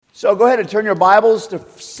So go ahead and turn your Bibles to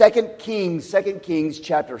 2 Kings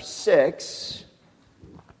chapter 6.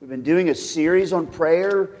 We've been doing a series on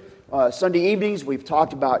prayer. Sunday evenings, we've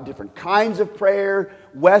talked about different kinds of prayer.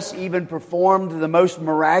 Wes even performed the most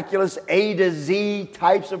miraculous A to Z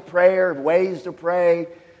types of prayer, ways to pray.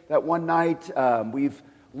 That one night, we've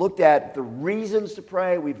looked at the reasons to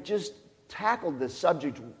pray. We've just tackled this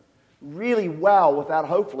subject really well without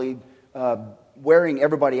hopefully wearing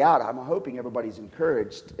everybody out. I'm hoping everybody's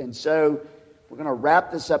encouraged. And so we're going to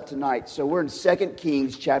wrap this up tonight. So we're in 2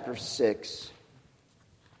 Kings chapter 6.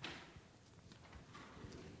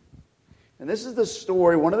 And this is the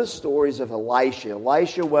story, one of the stories of Elisha.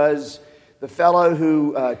 Elisha was the fellow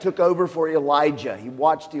who took over for Elijah. He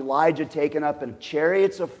watched Elijah taken up in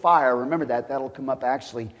chariots of fire. Remember that. That'll come up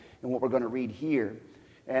actually in what we're going to read here.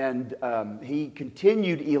 And he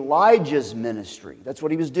continued Elijah's ministry. That's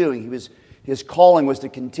what he was doing. His calling was to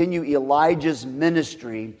continue Elijah's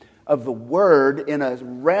ministry of the Word in a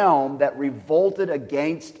realm that revolted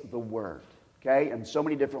against the Word. Okay? On so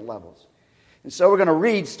many different levels. And so we're going to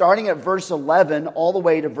read starting at verse 11 all the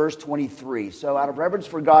way to verse 23. So out of reverence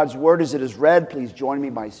for God's Word as it is read, please join me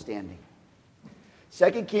by standing.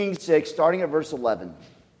 2 Kings 6, starting at verse 11.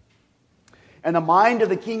 And the mind of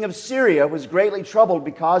the king of Syria was greatly troubled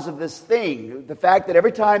because of this thing. The fact that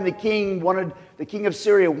every time the king of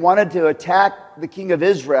Syria wanted to attack the king of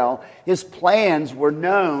Israel, his plans were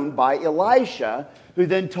known by Elisha, who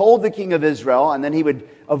then told the king of Israel, and then he would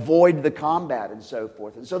avoid the combat and so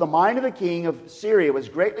forth. And so the mind of the king of Syria was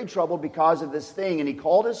greatly troubled because of this thing, and he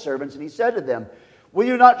called his servants and he said to them, "Will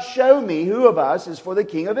you not show me who of us is for the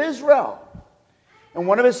king of Israel?" And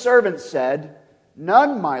one of his servants said,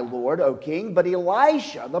 "None, my lord, O king, but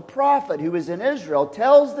Elisha, the prophet who is in Israel,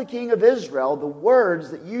 tells the king of Israel the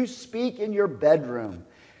words that you speak in your bedroom."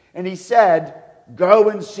 And he said, "Go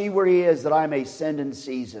and see where he is, that I may send and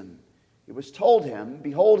seize him." It was told him,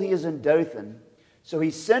 "Behold, he is in Dothan." So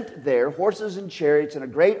he sent there horses and chariots and a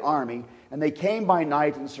great army, and they came by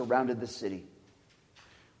night and surrounded the city.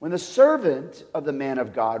 When the servant of the man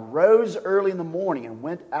of God rose early in the morning and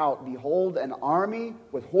went out, behold, an army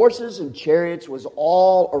with horses and chariots was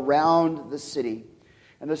all around the city.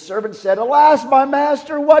 And the servant said, "Alas, my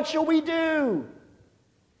master, what shall we do?"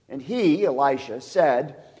 And he, Elisha,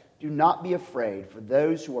 said, "Do not be afraid, for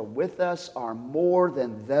those who are with us are more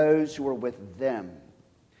than those who are with them."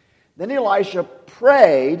 Then Elisha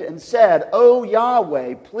prayed and said, "O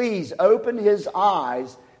Yahweh, please open his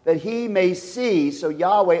eyes that he may see." So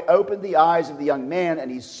Yahweh opened the eyes of the young man, and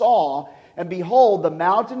he saw, and behold, the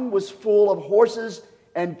mountain was full of horses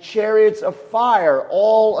and chariots of fire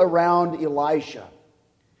all around Elisha.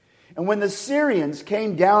 And when the Syrians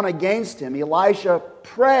came down against him, Elisha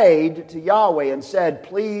prayed to Yahweh and said,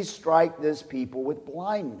 "Please strike this people with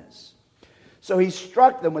blindness." So he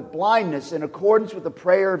struck them with blindness in accordance with the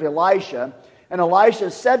prayer of Elisha. And Elisha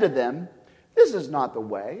said to them, "This is not the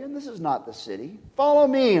way, and this is not the city. Follow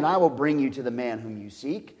me, and I will bring you to the man whom you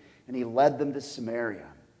seek." And he led them to Samaria.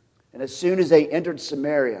 And as soon as they entered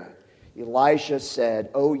Samaria, Elisha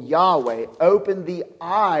said, "O Yahweh, open the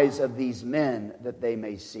eyes of these men that they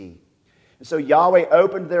may see." And so Yahweh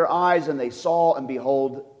opened their eyes, and they saw, and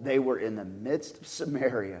behold, they were in the midst of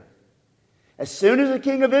Samaria. As soon as the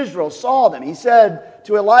king of Israel saw them, he said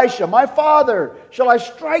to Elisha, "My father, shall I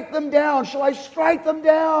strike them down? Shall I strike them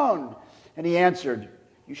down?" And he answered,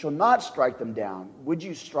 "You shall not strike them down. Would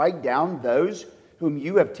you strike down those whom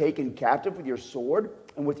you have taken captive with your sword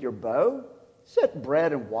and with your bow? Set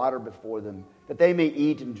bread and water before them, that they may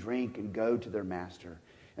eat and drink and go to their master."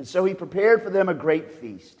 And so he prepared for them a great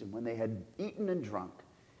feast. And when they had eaten and drunk,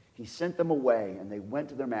 he sent them away, and they went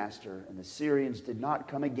to their master. And the Syrians did not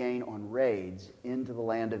come again on raids into the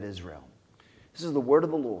land of Israel. This is the word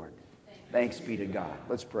of the Lord. Thanks be to God.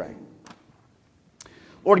 Let's pray.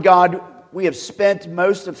 Lord God, we have spent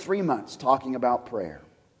most of 3 months talking about prayer.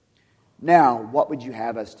 Now, what would you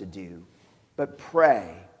have us to do but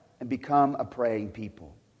pray and become a praying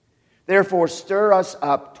people? Therefore, stir us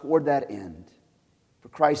up toward that end. For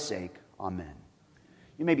Christ's sake, amen.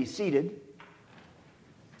 You may be seated.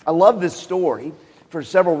 I love this story for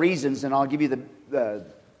several reasons, and I'll give you the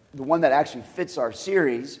one that actually fits our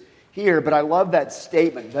series here, but I love that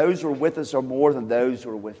statement, "Those who are with us are more than those who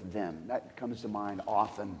are with them." That comes to mind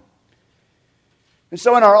often. And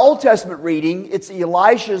so in our Old Testament reading, it's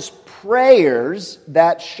Elisha's prayers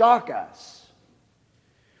that shock us.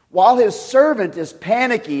 While his servant is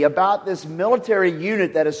panicky about this military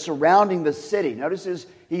unit that is surrounding the city. Notice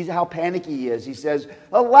how panicky he is. He says,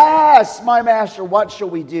 "Alas, my master, what shall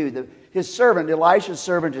we do?" His servant, Elisha's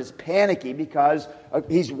servant, is panicky because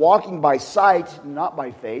he's walking by sight, not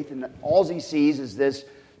by faith. And all he sees is this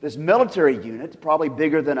this military unit, probably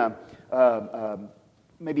bigger than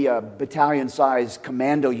maybe a battalion-sized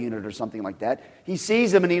commando unit or something like that. He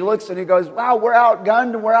sees them and he looks and he goes, wow, we're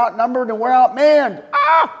outgunned and we're outnumbered and we're outmanned.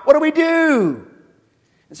 What do we do?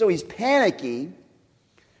 And so he's panicky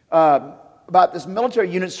about this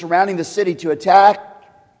military unit surrounding the city to attack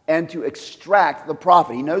and to extract the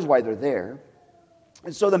prophet. He knows why they're there.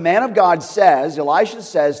 And so the man of God says, Elisha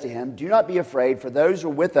says to him, do not be afraid, for those who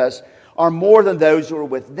are with us are more than those who are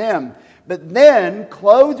with them. But then,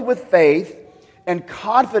 clothed with faith and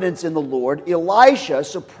confidence in the Lord, Elisha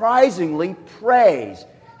surprisingly prays.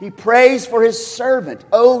 He prays for his servant.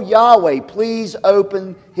 Oh Yahweh, please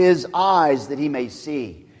open his eyes that he may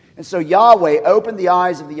see. And so Yahweh opened the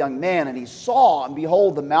eyes of the young man, and he saw, and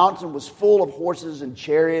behold, the mountain was full of horses and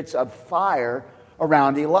chariots of fire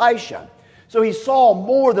around Elisha. So he saw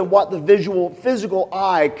more than what the physical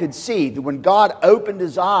eye could see. When God opened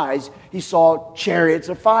his eyes, he saw chariots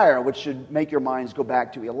of fire, which should make your minds go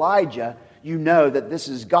back to Elijah. You know that this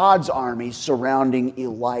is God's army surrounding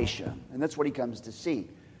Elisha. And that's what he comes to see.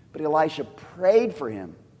 But Elisha prayed for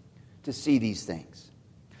him to see these things.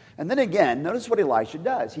 And then again, notice what Elisha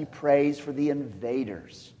does. He prays for the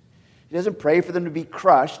invaders. He doesn't pray for them to be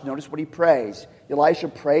crushed. Notice what he prays. Elisha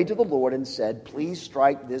prayed to the Lord and said, please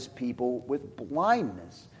strike this people with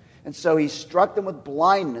blindness. And so he struck them with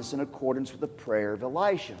blindness in accordance with the prayer of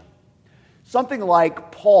Elisha. Something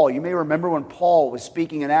like Paul. You may remember when Paul was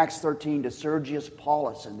speaking in Acts 13 to Sergius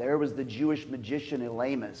Paulus, and there was the Jewish magician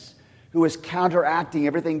Elymas, who was counteracting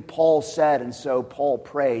everything Paul said, and so Paul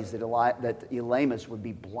prays that Elymas would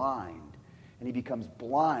be blind. And he becomes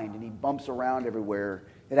blind, and he bumps around everywhere.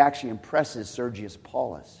 It actually impresses Sergius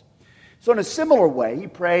Paulus. So in a similar way, he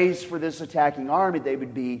prays for this attacking army. They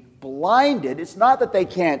would be blinded. It's not that they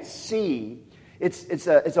can't see. It's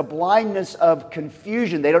a blindness of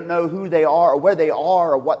confusion. They don't know who they are or where they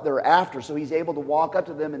are or what they're after. So he's able to walk up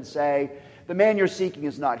to them and say, the man you're seeking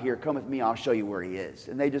is not here. Come with me. I'll show you where he is.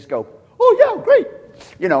 And they just go, oh, yeah, great.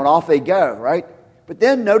 And off they go, right? But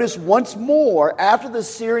then notice once more, after the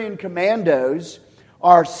Syrian commandos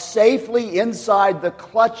are safely inside the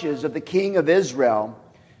clutches of the king of Israel,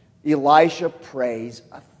 Elisha prays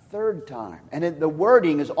a third time. And the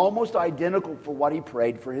wording is almost identical for what he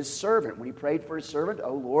prayed for his servant. When he prayed for his servant,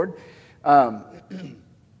 oh Lord,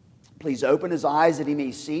 please open his eyes that he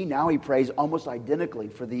may see. Now he prays almost identically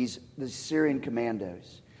for the Syrian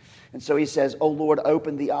commandos. And so he says, oh Lord,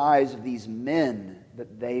 open the eyes of these men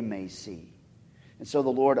that they may see. And so the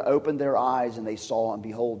Lord opened their eyes and they saw, and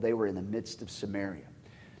behold, they were in the midst of Samaria.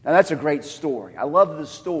 Now that's a great story. I love the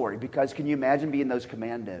story because can you imagine being those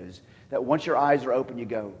commandos that once your eyes are open, you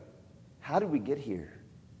go, how did we get here?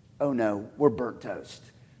 Oh no, we're burnt toast,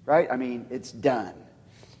 right? I mean, it's done.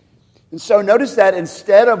 And so notice that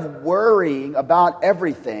instead of worrying about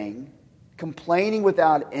everything, complaining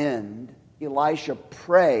without end, Elisha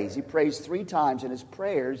prays. He prays 3 times, and his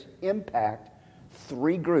prayers impact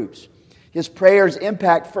 3 groups. His prayers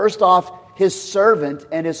impact, first off, his servant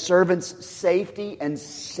and his servant's safety and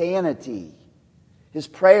sanity. His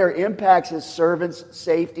prayer impacts his servant's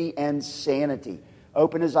safety and sanity.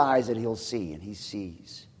 Open his eyes that he'll see, and he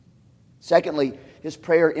sees. Secondly, his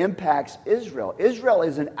prayer impacts Israel. Israel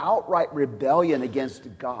is an outright rebellion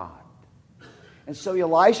against God. And so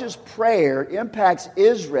Elisha's prayer impacts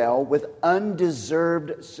Israel with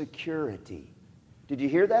undeserved security. Did you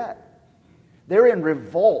hear that? They're in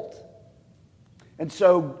revolt. And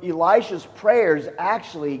so Elisha's prayers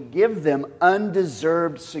actually give them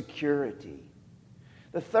undeserved security.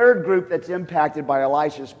 The third group that's impacted by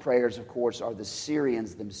Elisha's prayers, of course, are the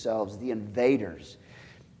Syrians themselves, the invaders.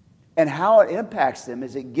 And how it impacts them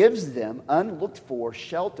is it gives them unlooked for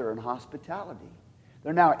shelter and hospitality.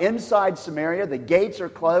 They're now inside Samaria. The gates are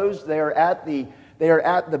closed. They are at the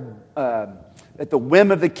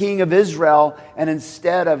whim of the king of Israel. And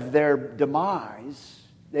instead of their demise,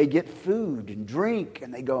 they get food and drink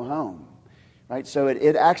and they go home. Right? So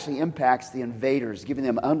it actually impacts the invaders, giving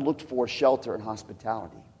them unlooked for shelter and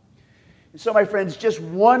hospitality. And so, my friends, just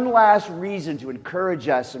one last reason to encourage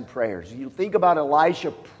us in prayers. You think about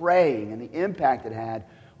Elisha praying and the impact it had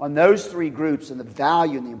on those 3 groups and the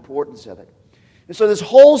value and the importance of it. And so this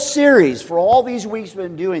whole series, for all these weeks we've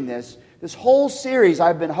been doing this whole series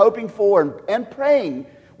I've been hoping for and praying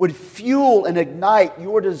would fuel and ignite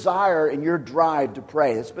your desire and your drive to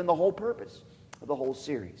pray. That's been the whole purpose of the whole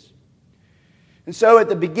series. And so at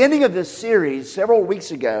the beginning of this series, several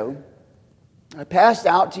weeks ago, I passed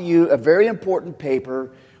out to you a very important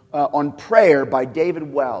paper on prayer by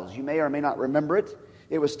David Wells. You may or may not remember it.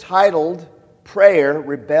 It was titled, Prayer,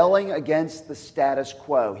 Rebelling Against the Status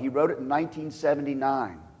Quo. He wrote it in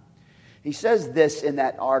 1979. He says this in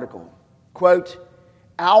that article, quote,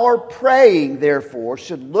 "Our praying, therefore,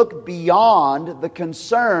 should look beyond the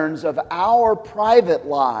concerns of our private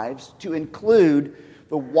lives to include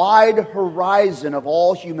the wide horizon of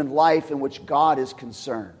all human life in which God is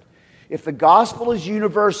concerned. If the gospel is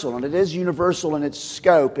universal, and it is universal in its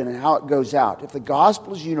scope and in how it goes out, if the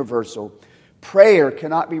gospel is universal, prayer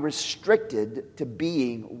cannot be restricted to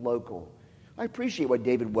being local." I appreciate what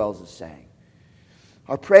David Wells is saying.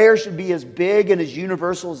 Our prayer should be as big and as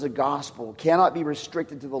universal as the gospel. It cannot be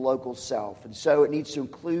restricted to the local self. And so it needs to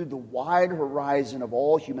include the wide horizon of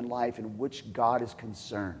all human life in which God is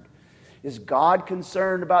concerned. Is God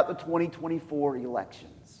concerned about the 2024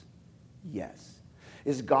 elections? Yes.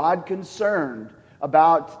 Is God concerned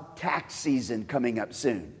about tax season coming up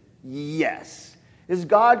soon? Yes. Is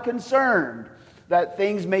God concerned that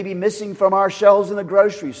things may be missing from our shelves in the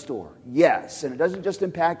grocery store? Yes. And it doesn't just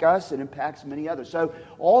impact us, it impacts many others. So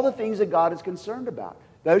all the things that God is concerned about,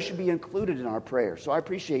 those should be included in our prayer. So I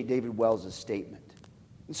appreciate David Wells' statement.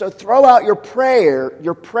 And so throw out your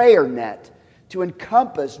prayer net to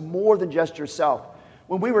encompass more than just yourself.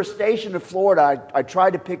 When we were stationed in Florida, I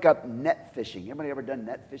tried to pick up net fishing. Anybody ever done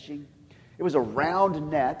net fishing? It was a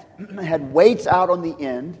round net. It had weights out on the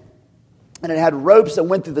end, and it had ropes that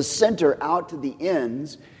went through the center out to the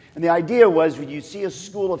ends. And the idea was when you see a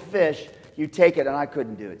school of fish, you take it, and I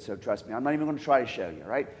couldn't do it, so trust me. I'm not even going to try to show you,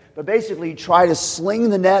 right? But basically, you try to sling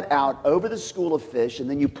the net out over the school of fish, and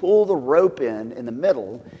then you pull the rope in the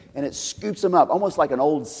middle, and it scoops them up, almost like an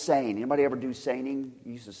old seine. Anybody ever do seining?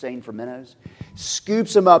 You used to seine for minnows?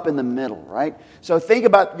 Scoops them up in the middle, right? So think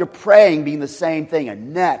about your praying being the same thing, a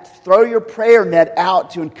net. Throw your prayer net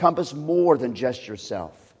out to encompass more than just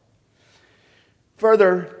yourself.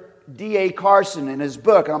 Further, D.A. Carson, in his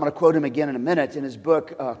book, and I'm going to quote him again in a minute, in his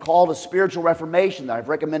book called A Spiritual Reformation, that I've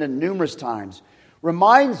recommended numerous times,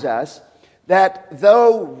 reminds us that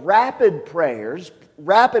though rapid prayers,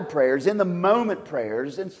 in the moment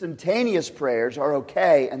prayers, instantaneous prayers are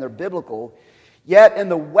okay and they're biblical, yet in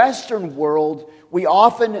the Western world, we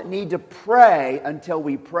often need to pray until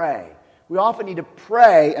we pray. We often need to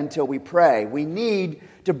pray until we pray. We need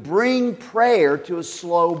to bring prayer to a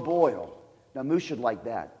slow boil. Now, Moose should like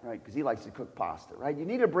that, right? Because he likes to cook pasta, right? You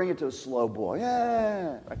need to bring it to a slow boil.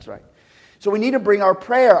 Yeah, that's right. So we need to bring our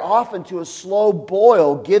prayer often to a slow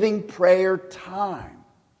boil, giving prayer time.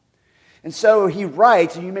 And so he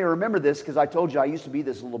writes, and you may remember this because I told you I used to be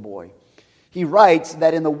this little boy. He writes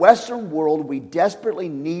that in the Western world, we desperately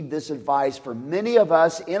need this advice, for many of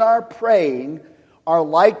us in our praying are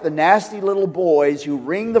like the nasty little boys who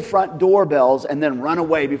ring the front doorbells and then run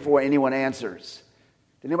away before anyone answers.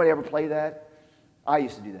 Did anybody ever play that? I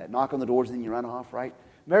used to do that. Knock on the doors and then you run off, right?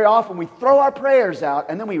 Very often we throw our prayers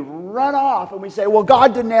out and then we run off and we say, well,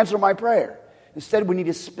 God didn't answer my prayer. Instead, we need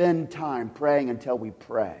to spend time praying until we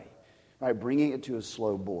pray, right? Bringing it to a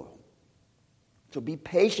slow boil. So be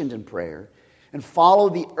patient in prayer and follow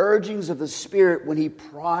the urgings of the Spirit when He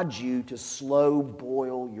prods you to slow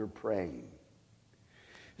boil your praying.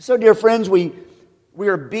 So, dear friends, we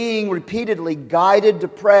are being repeatedly guided to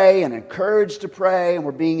pray and encouraged to pray, and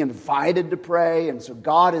we're being invited to pray. And so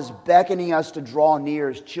God is beckoning us to draw near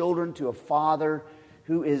as children to a Father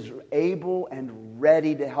who is able and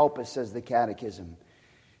ready to help us, says the Catechism.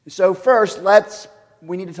 So first,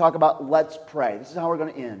 we need to talk about let's pray. This is how we're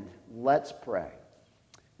going to end. Let's pray.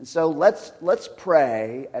 And so let's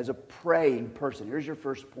pray as a praying person. Here's your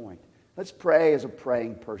first point. Let's pray as a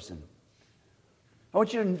praying person. I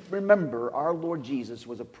want you to remember our Lord Jesus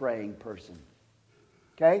was a praying person.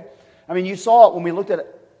 Okay? I mean, you saw it when we looked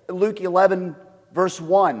at Luke 11, verse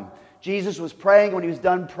 1. Jesus was praying. When He was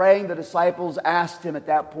done praying, the disciples asked Him at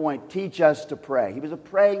that point, teach us to pray. He was a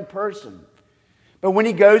praying person. But when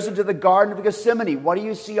He goes into the Garden of Gethsemane, what do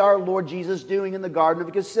you see our Lord Jesus doing in the Garden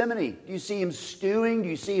of Gethsemane? Do you see Him stewing? Do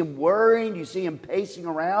you see Him worrying? Do you see Him pacing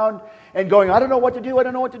around and going, I don't know what to do, I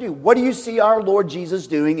don't know what to do? What do you see our Lord Jesus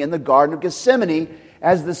doing in the Garden of Gethsemane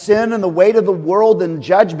as the sin and the weight of the world and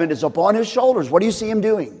judgment is upon His shoulders? What do you see Him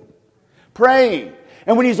doing? Praying.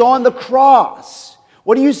 And when He's on the cross,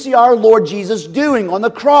 what do you see our Lord Jesus doing on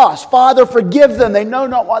the cross? Father, forgive them. They know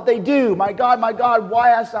not what they do. My God, why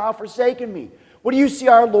hast Thou forsaken me? What do you see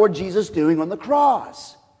our Lord Jesus doing on the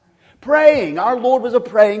cross? Praying. Our Lord was a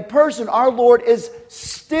praying person. Our Lord is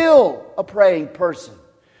still a praying person.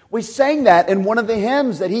 We sang that in one of the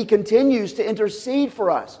hymns that He continues to intercede for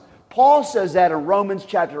us. Paul says that in Romans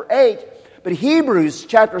chapter 8, but Hebrews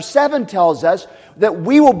chapter 7 tells us that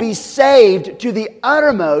we will be saved to the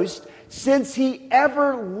uttermost since He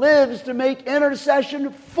ever lives to make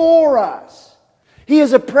intercession for us. He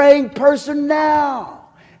is a praying person now.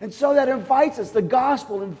 And so that invites us, the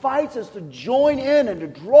gospel invites us to join in and to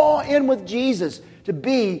draw in with Jesus, to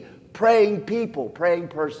be praying people, praying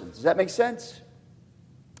persons. Does that make sense?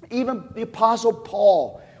 Even the Apostle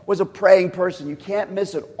Paul was a praying person. You can't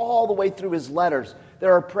miss it. All the way through his letters,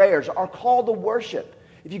 there are prayers. Our call to worship,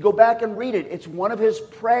 if you go back and read it, it's one of his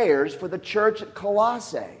prayers for the church at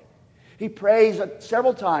Colossae. He prays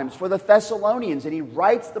several times for the Thessalonians, and he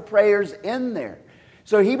writes the prayers in there.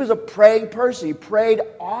 So he was a praying person. He prayed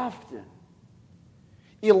often.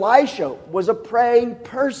 Elisha was a praying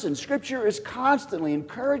person. Scripture is constantly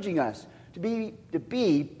encouraging us to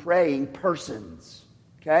be praying persons.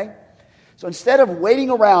 Okay? So instead of waiting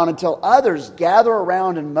around until others gather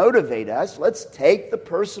around and motivate us, let's take the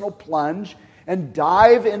personal plunge and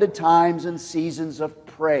dive into times and seasons of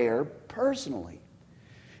prayer personally.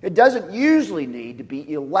 It doesn't usually need to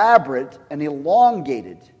be elaborate and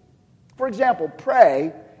elongated. For example,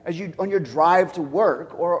 pray on your drive to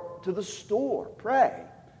work or to the store. Pray.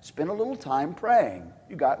 Spend a little time praying.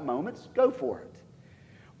 You got moments? Go for it.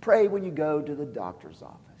 Pray when you go to the doctor's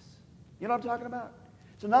office. You know what I'm talking about?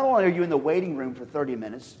 So not only are you in the waiting room for 30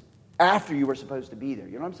 minutes after you were supposed to be there,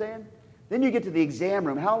 you know what I'm saying? Then you get to the exam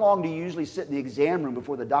room. How long do you usually sit in the exam room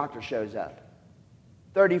before the doctor shows up?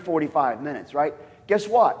 30, 45 minutes, right? Guess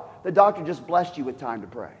what? The doctor just blessed you with time to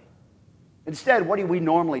pray. Instead, what do we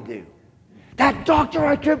normally do? That doctor,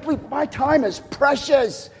 I can't believe my time is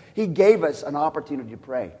precious. He gave us an opportunity to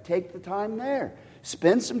pray. Take the time there.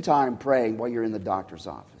 Spend some time praying while you're in the doctor's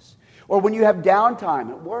office. Or when you have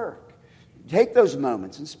downtime at work. Take those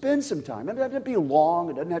moments and spend some time. It doesn't have to be long.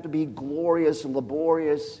 It doesn't have to be glorious and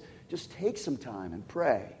laborious. Just take some time and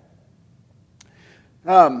pray.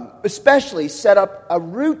 Especially set up a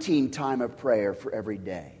routine time of prayer for every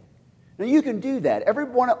day. Now you can do that.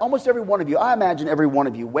 Almost every one of you, I imagine every one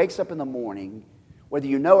of you wakes up in the morning, whether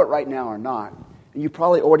you know it right now or not, and you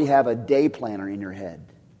probably already have a day planner in your head.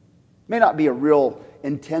 It may not be a real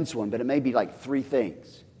intense one, but it may be like 3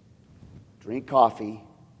 things. Drink coffee,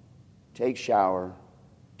 take shower,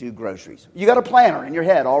 do groceries. You got a planner in your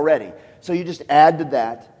head already. So you just add to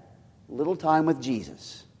that a little time with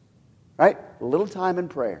Jesus. Right? A little time in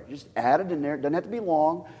prayer. Just add it in there. It doesn't have to be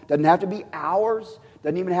long. Doesn't have to be hours.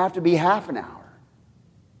 Doesn't even have to be half an hour.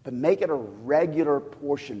 But make it a regular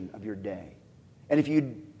portion of your day. And if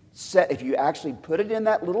you actually put it in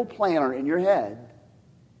that little planner in your head,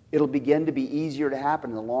 it'll begin to be easier to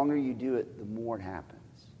happen. The longer you do it, the more it happens.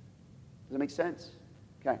 Does that make sense?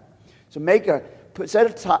 Okay. So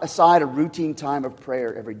set aside a routine time of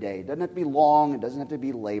prayer every day. It doesn't have to be long. It doesn't have to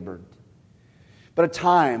be labored. But a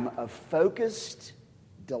time of focused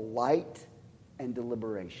delight and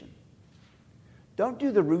deliberation. Don't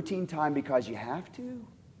do the routine time because you have to.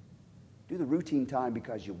 Do the routine time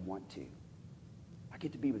because you want to. I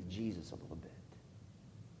get to be with Jesus a little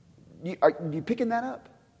bit. Are you picking that up?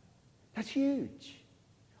 That's huge.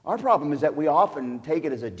 Our problem is that we often take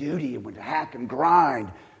it as a duty and we hack and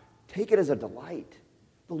grind. Take it as a delight.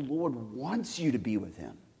 The Lord wants you to be with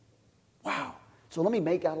Him. Wow. So let me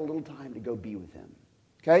make out a little time to go be with Him.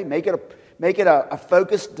 Okay? Make it a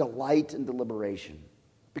focused delight and deliberation.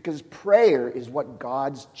 Because prayer is what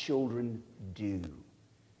God's children do.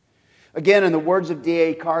 Again, in the words of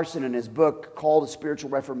D.A. Carson in his book called The Spiritual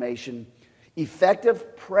Reformation,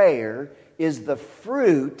 effective prayer is the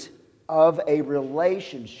fruit of a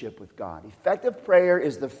relationship with God. Effective prayer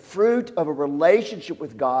is the fruit of a relationship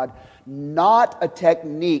with God, not a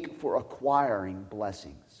technique for acquiring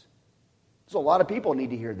blessings. So a lot of people need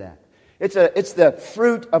to hear that. It's the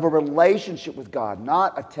fruit of a relationship with God,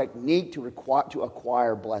 not a technique to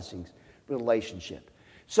acquire blessings. Relationship.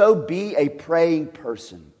 So be a praying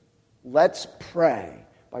person. Let's pray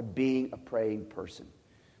by being a praying person.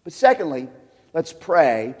 But secondly, let's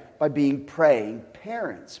pray by being praying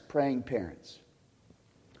parents. Praying parents.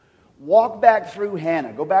 Walk back through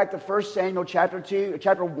Hannah. Go back to 1 Samuel chapter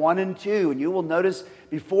 1 and 2, and you will notice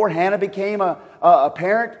before Hannah became a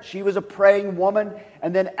parent, she was a praying woman.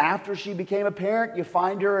 And then after she became a parent, you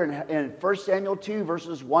find her in 1 Samuel 2,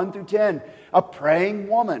 verses 1 through 10, a praying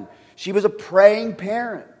woman. She was a praying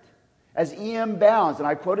parent. As E.M. Bounds, and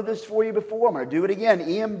I quoted this for you before, I'm going to do it again.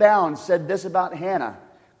 E.M. Bounds said this about Hannah,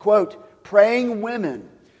 quote, praying women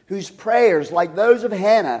whose prayers, like those of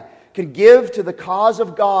Hannah, can give to the cause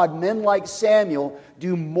of God, men like Samuel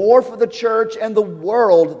do more for the church and the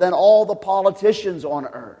world than all the politicians on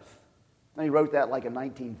earth. And he wrote that like in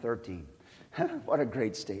 1913. What a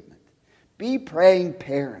great statement. Be praying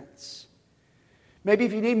parents. Maybe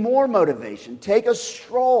if you need more motivation, take a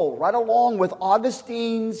stroll right along with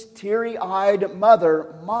Augustine's teary-eyed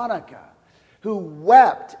mother, Monica, who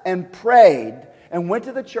wept and prayed and went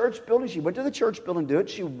to the church building. She went to the church building to do it.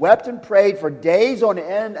 She wept and prayed for days on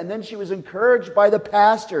end, and then she was encouraged by the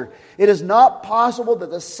pastor. It is not possible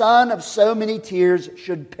that the son of so many tears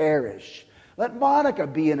should perish. Let Monica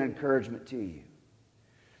be an encouragement to you.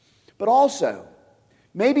 But also,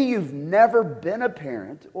 maybe you've never been a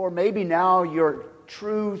parent, or maybe now you're a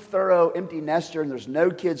true, thorough, empty nester and there's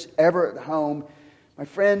no kids ever at home. My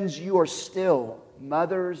friends, you are still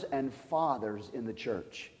mothers and fathers in the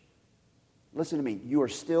church. Listen to me. You are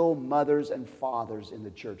still mothers and fathers in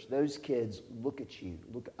the church. Those kids look at you,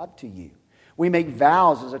 look up to you. We make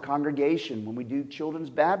vows as a congregation when we do children's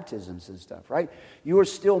baptisms and stuff, right? You are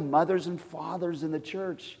still mothers and fathers in the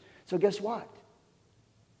church. So guess what?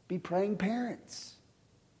 Be praying parents.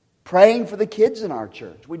 Praying for the kids in our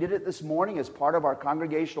church. We did it this morning as part of our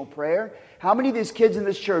congregational prayer. How many of these kids in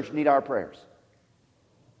this church need our prayers?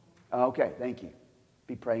 Okay, thank you.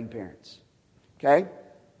 Be praying parents. Okay?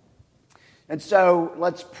 And so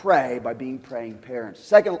let's pray by being praying parents.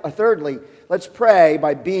 Thirdly, let's pray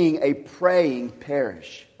by being a praying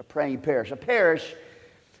parish. A praying parish. A parish,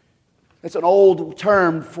 it's an old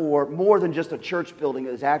term for more than just a church building.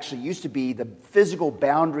 It actually used to be the physical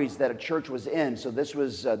boundaries that a church was in. So this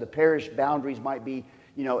was, the parish boundaries might be,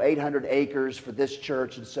 800 acres for this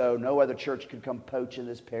church. And so no other church could come poach in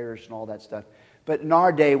this parish and all that stuff. But in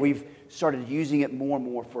our day, we've started using it more and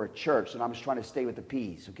more for a church. And I'm just trying to stay with the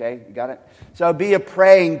P's, okay? You got it? So be a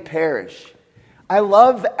praying parish. I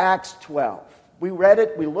love Acts 12. We read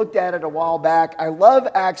it. We looked at it a while back. I love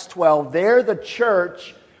Acts 12. There the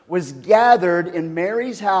church was gathered in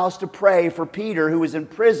Mary's house to pray for Peter, who was in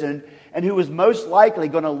prison and who was most likely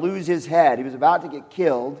going to lose his head. He was about to get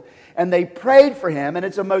killed. And they prayed for him, and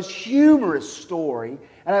it's a most humorous story.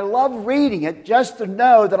 And I love reading it just to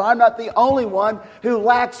know that I'm not the only one who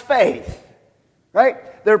lacks faith.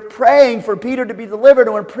 Right? They're praying for Peter to be delivered,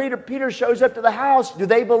 and when Peter shows up to the house, do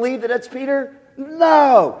they believe that it's Peter?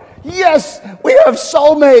 No. Yes, we have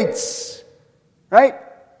soulmates. Right?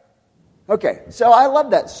 Okay, so I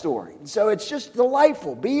love that story. So it's just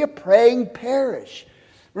delightful. Be a praying parish.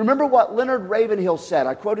 Remember what Leonard Ravenhill said.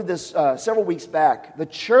 I quoted this several weeks back. The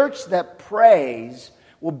church that prays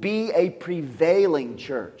will be a prevailing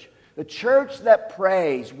church. The church that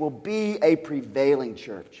prays will be a prevailing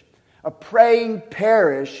church. A praying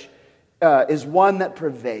parish is one that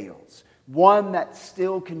prevails. One that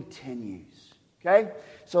still continues. Okay?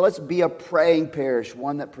 So let's be a praying parish,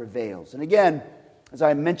 one that prevails. And again, as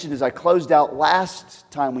I mentioned as I closed out last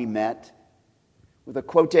time we met, with a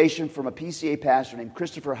quotation from a PCA pastor named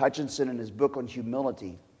Christopher Hutchinson in his book on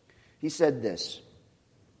humility. He said this: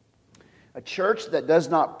 a church that does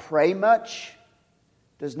not pray much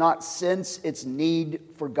does not sense its need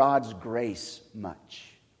for God's grace much.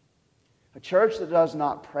 A church that does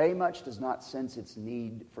not pray much does not sense its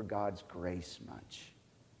need for God's grace much.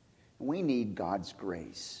 We need God's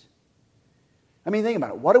grace. I mean, think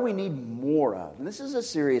about it. What do we need more of? And this is a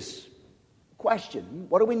serious question.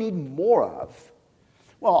 What do we need more of?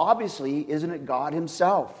 Well, obviously, isn't it God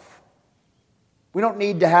Himself? We don't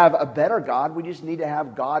need to have a better God. We just need to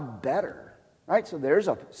have God better. Right? So there's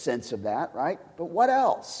a sense of that, right? But what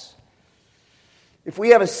else? If we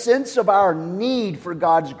have a sense of our need for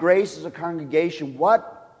God's grace as a congregation,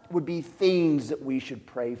 what would be things that we should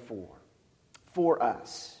pray for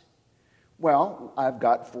us? Well, I've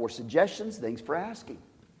got 4 suggestions. Thanks for asking.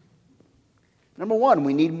 Number 1,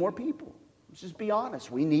 we need more people. Let's just be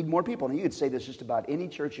honest. We need more people. And you could say this just about any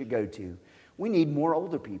church you go to. We need more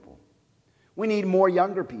older people. We need more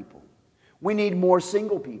younger people. We need more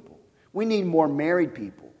single people. We need more married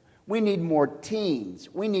people. We need more teens.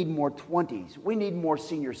 We need more 20s. We need more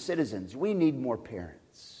senior citizens. We need more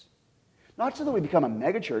parents. Not so that we become a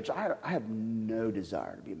megachurch. I have no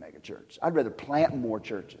desire to be a megachurch. I'd rather plant more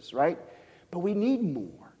churches, right? But we need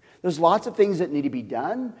more. There's lots of things that need to be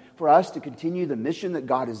done for us to continue the mission that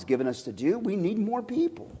God has given us to do. We need more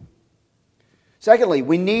people. Secondly,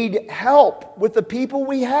 we need help with the people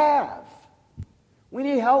we have. We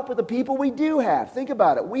need help with the people we do have. Think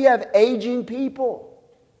about it. We have aging people.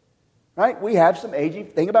 Right? We have some aging.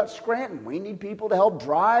 Think about Scranton. We need people to help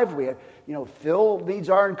drive. We have, Phil needs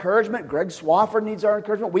our encouragement. Greg Swafford needs our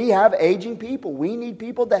encouragement. We have aging people. We need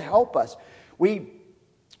people to help us.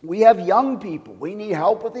 We have young people. We need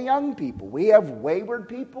help with the young people. We have wayward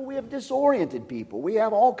people. We have disoriented people. We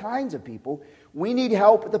have all kinds of people. We need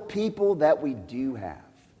help with the people that we do have.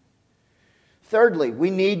 Thirdly, we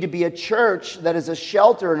need to be a church that is a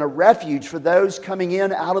shelter and a refuge for those coming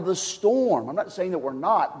in out of the storm. I'm not saying that we're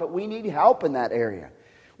not, but we need help in that area.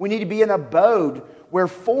 We need to be an abode where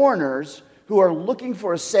foreigners who are looking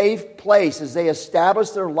for a safe place as they establish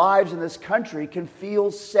their lives in this country can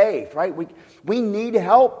feel safe, right? We need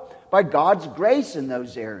help by God's grace in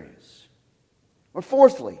those areas. Or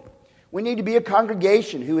fourthly, we need to be a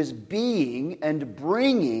congregation who is being and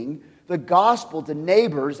bringing the gospel to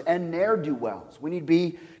neighbors and ne'er-do-wells. We need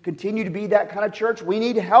to continue to be that kind of church. We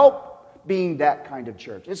need help being that kind of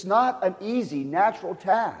church. It's not an easy, natural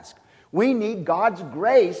task. We need God's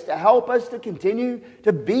grace to help us to continue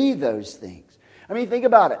to be those things. I mean, think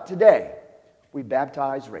about it. Today, we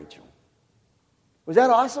baptized Rachel. Was that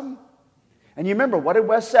awesome? And you remember, what did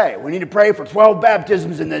Wes say? We need to pray for 12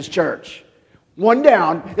 baptisms in this church. 1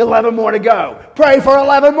 down, 11 more to go. Pray for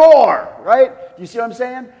 11 more, right? Do you see what I'm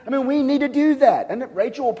saying? I mean, we need to do that. And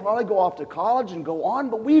Rachel will probably go off to college and go on,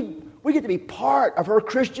 but we get to be part of her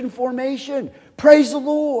Christian formation. Praise the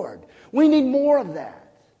Lord. We need more of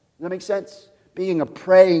that. Does that make sense? Being a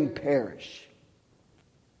praying parish.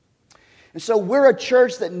 And so we're a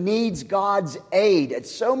church that needs God's aid at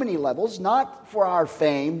so many levels, not for our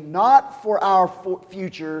fame, not for our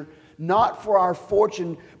future, not for our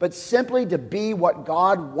fortune, but simply to be what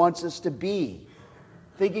God wants us to be.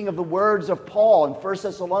 Thinking of the words of Paul in 1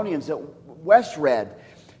 Thessalonians that Wes read,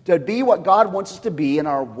 to be what God wants us to be in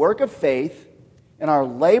our work of faith, in our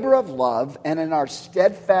labor of love, and in our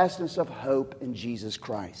steadfastness of hope in Jesus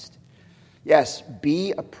Christ. Yes,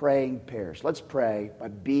 be a praying parish. Let's pray by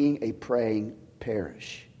being a praying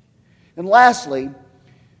parish. And lastly,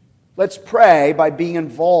 let's pray by being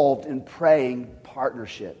involved in praying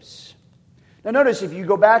partnerships. Now notice, if you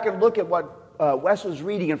go back and look at what Wes was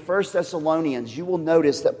reading in 1 Thessalonians, you will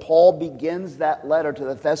notice that Paul begins that letter to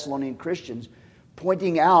the Thessalonian Christians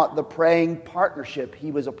pointing out the praying partnership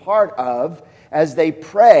he was a part of as they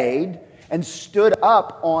prayed and stood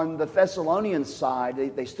up on the Thessalonian side.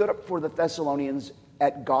 They stood up for the Thessalonians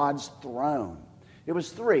at God's throne. It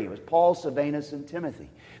was 3. It was Paul, Silvanus, and Timothy.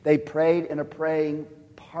 They prayed in a praying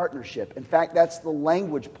partnership. In fact, that's the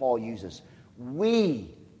language Paul uses.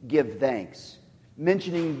 We give thanks,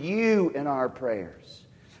 mentioning you in our prayers.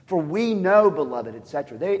 For we know, beloved,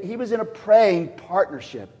 etc. He was in a praying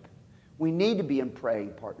partnership. We need to be in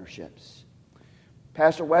praying partnerships.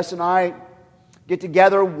 Pastor Wes and I get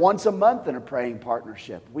together once a month in a praying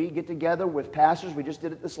partnership. We get together with pastors. We just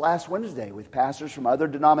did it this last Wednesday with pastors from other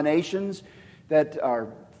denominations that are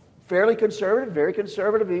fairly conservative, very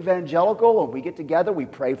conservative, evangelical. And we get together, we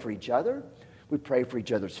pray for each other. We pray for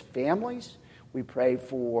each other's families. We pray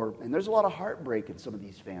for, and there's a lot of heartbreak in some of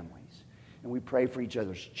these families. And we pray for each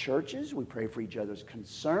other's churches. We pray for each other's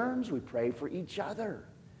concerns. We pray for each other.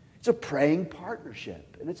 It's a praying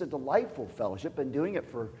partnership. And it's a delightful fellowship. Been doing it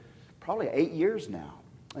for probably 8 years now.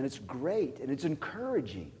 And it's great. And it's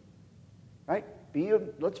encouraging. Right?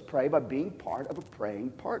 Let's pray by being part of a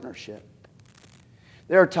praying partnership.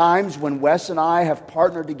 There are times when Wes and I have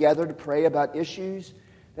partnered together to pray about issues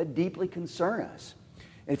that deeply concern us.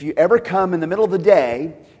 And if you ever come in the middle of the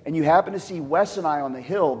day and you happen to see Wes and I on the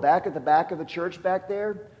hill back at the back of the church back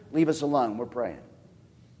there, leave us alone. We're praying.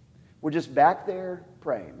 We're just back there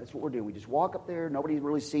praying. That's what we're doing. We just walk up there. Nobody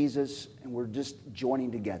really sees us, and we're just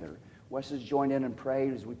joining together. Wes has joined in and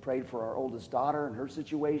prayed as we prayed for our oldest daughter and her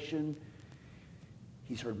situation.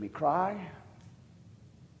 He's heard me cry.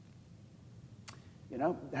 You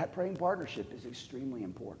know, that praying partnership is extremely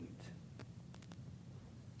important.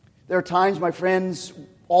 There are times, my friends,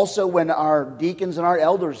 also when our deacons and our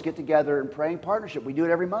elders get together in praying partnership. We do it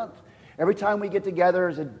every month. Every time we get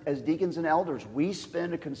together as deacons and elders, we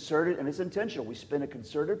spend a concerted, and it's intentional, we spend a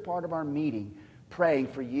concerted part of our meeting praying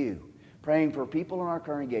for you, praying for people in our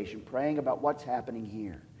congregation, praying about what's happening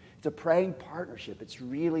here. It's a praying partnership. It's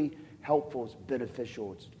really helpful. It's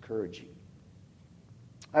beneficial. It's encouraging.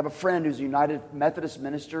 I have a friend who's a United Methodist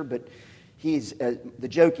minister, but the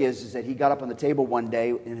joke is that he got up on the table one day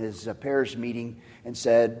in his parish meeting and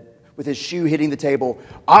said, with his shoe hitting the table,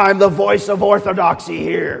 "I'm the voice of orthodoxy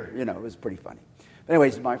here." You know, it was pretty funny. But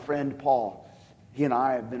anyways, my friend Paul, he and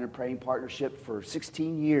I have been in a praying partnership for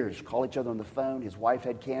 16 years. Call each other on the phone. His wife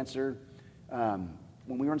had cancer. When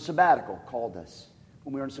we were in sabbatical, called us.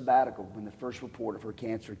 When we were in sabbatical, when the first report of her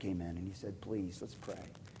cancer came in, and he said, "Please, let's pray."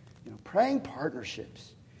 You know, praying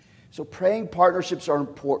partnerships. So praying partnerships are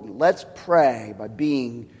important. Let's pray by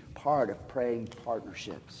being part of praying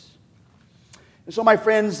partnerships. And so, my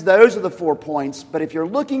friends, those are the 4 points. But if you're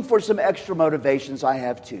looking for some extra motivations, I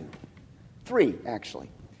have 3, actually.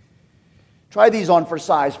 Try these on for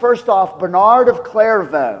size. First off, Bernard of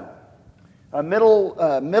Clairvaux, a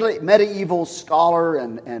medieval scholar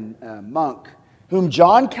and monk, whom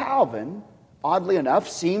John Calvin, oddly enough,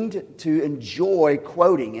 seemed to enjoy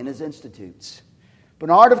quoting in his institutes.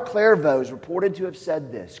 Bernard of Clairvaux is reported to have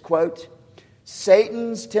said this, quote,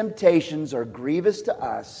 Satan's temptations are grievous to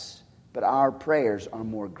us, but our prayers are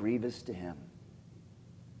more grievous to him.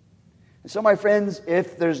 And so, my friends,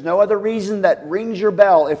 if there's no other reason that rings your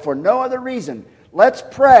bell, if for no other reason, let's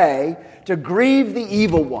pray to grieve the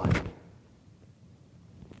evil one.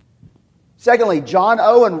 Secondly, John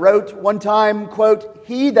Owen wrote one time, quote,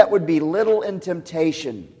 "He that would be little in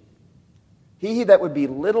temptation, he that would be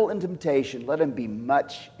little in temptation, let him be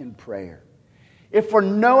much in prayer." If for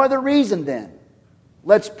no other reason, then,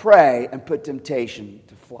 let's pray and put temptation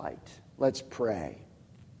to flight. Let's pray.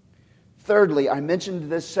 Thirdly, I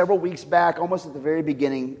mentioned this several weeks back, almost at the very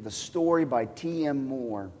beginning, the story by T.M.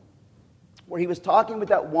 Moore, where he was talking with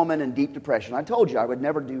that woman in deep depression. I told you I would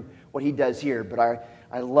never do what he does here, but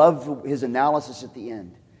I love his analysis at the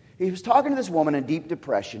end. He was talking to this woman in deep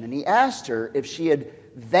depression, and he asked her if she had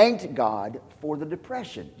thanked God for the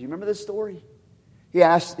depression. Do you remember this story? He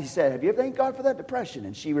said, "Have you ever thanked God for that depression?"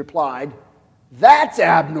 And she replied, "That's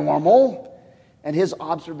abnormal." And his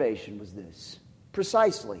observation was this: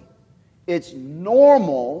 precisely, it's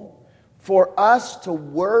normal for us to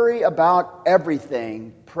worry about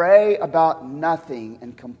everything, pray about nothing,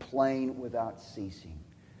 and complain without ceasing.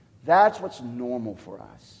 That's what's normal for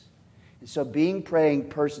us. And so being praying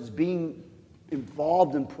persons, being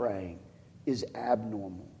involved in praying, is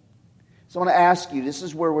abnormal. So I want to ask you, this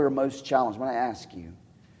is where we're most challenged. I want to ask you,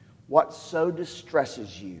 what so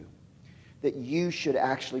distresses you that you should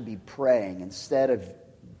actually be praying instead of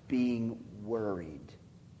being worried,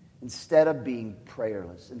 instead of being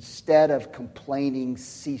prayerless, instead of complaining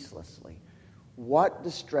ceaselessly? What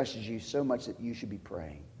distresses you so much that you should be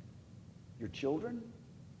praying? Your children?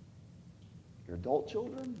 Your adult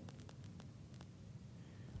children?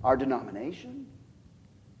 Our denomination?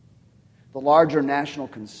 The larger national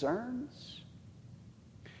concerns?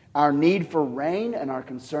 Our need for rain and our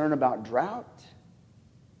concern about drought?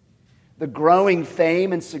 The growing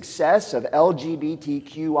fame and success of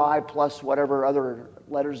LGBTQI plus whatever other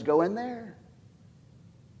letters go in there?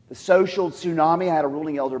 The social tsunami. I had a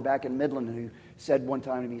ruling elder back in Midland who said one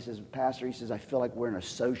time to me, he says, "Pastor," he says, "I feel like we're in a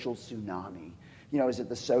social tsunami." You know, is it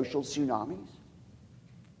the social tsunamis?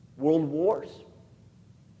 World wars?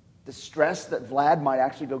 The stress that Vlad might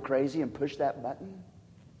actually go crazy and push that button?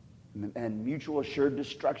 And mutual assured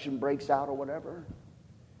destruction breaks out or whatever?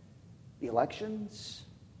 The elections?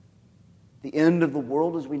 The end of the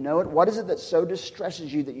world as we know it? What is it that so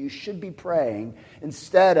distresses you that you should be praying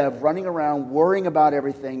instead of running around worrying about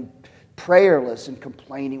everything, prayerless and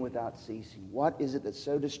complaining without ceasing? What is it that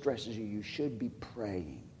so distresses you? You should be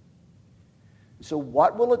praying. So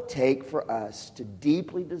what will it take for us to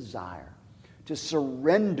deeply desire to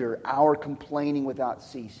surrender our complaining without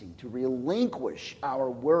ceasing, to relinquish our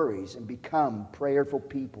worries and become prayerful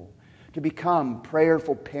people, to become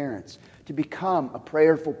prayerful parents, to become a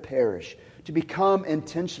prayerful parish, to become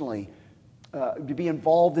intentionally, to be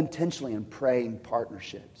involved intentionally in praying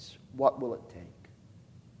partnerships? What will it take?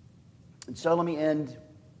 And so let me end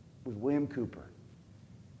with William Cooper.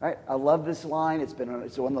 Right? I love this line. It's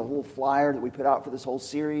on the little flyer that we put out for this whole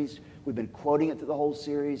series. We've been quoting it through the whole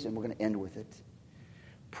series, and we're going to end with it.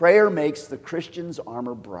 Prayer makes the Christian's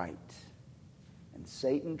armor bright, and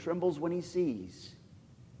Satan trembles when he sees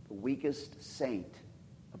the weakest saint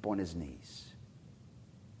upon his knees.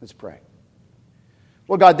 Let's pray.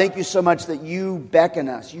 Lord God, thank you so much that you beckon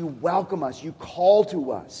us, you welcome us, you call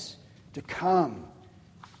to us to come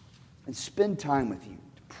and spend time with you,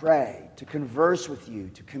 to pray, to converse with you,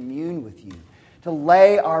 to commune with you, to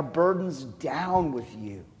lay our burdens down with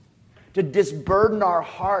you, to disburden our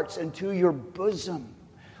hearts into your bosom.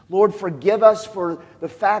 Lord, forgive us for the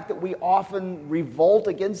fact that we often revolt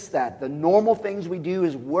against that. The normal things we do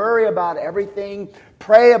is worry about everything,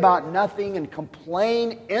 pray about nothing, and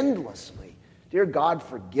complain endlessly. Dear God,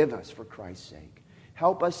 forgive us for Christ's sake.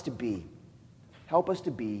 Help us to be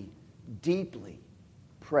deeply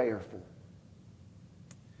prayerful.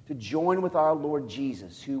 To join with our Lord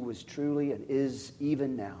Jesus, who was truly and is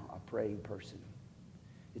even now a praying person.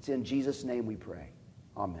 It's in Jesus' name we pray.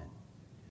 Amen.